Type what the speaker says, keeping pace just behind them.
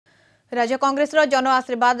राज्य कांग्रेस जन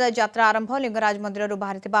आशीर्वाद यात्रा आरंभ लिंगराज मंदिर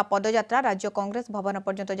बाहरी पदयात्रा राज्य कांग्रेस भवन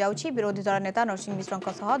पर्यंत जाउछि। विरोधी दल नेता नरसिंह मिश्र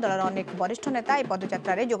सह दलर अनेक वरिष्ठ नेता यह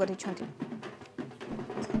पदयात्रा जोग दैछन्ति।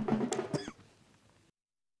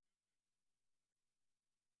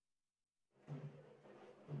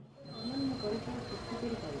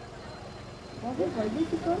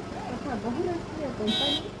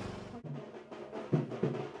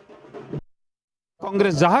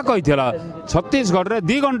 कांग्रेस जहाँ कही छत्तीसगढ़ में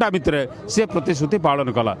 2 घंटा भितर से प्रतिश्रुति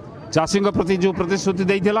पालन कला। चाषी प्रति जो प्रतिश्रुति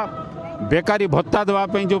देइथिला, बेकारी भत्ता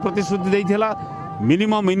देवाई जो प्रतिश्रुति देइथिला,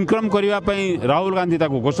 मिनिमम इनकम करने राहुल गांधी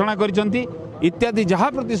ताको घोषणा करिसंती इत्यादि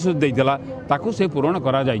जहाँ प्रतिश्रुति देइथिला ताको से पूरण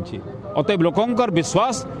करा जाइछि। अतएव लोकंकर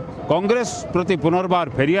विश्वास कांग्रेस प्रति पुनर्बार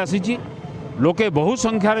फेरी आसी। लोके बहु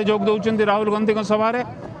संख्यार जोग दौरान राहुल गांधी सभा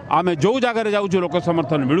आमे जो जगार जाऊँ लोक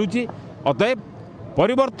समर्थन मिलूँ। अतएव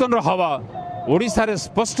परिवर्तन हवा ओडिशा रे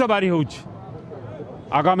स्पष्ट बारी होउछि।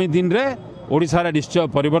 आगामी दिन रे ओडिशा रे निश्चय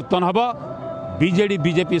परिवर्तन हबो। बीजेडी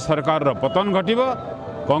बीजेपी सरकार रो पतन घटिबो,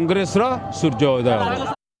 कांग्रेस रो सूर्योदय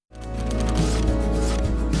हबो।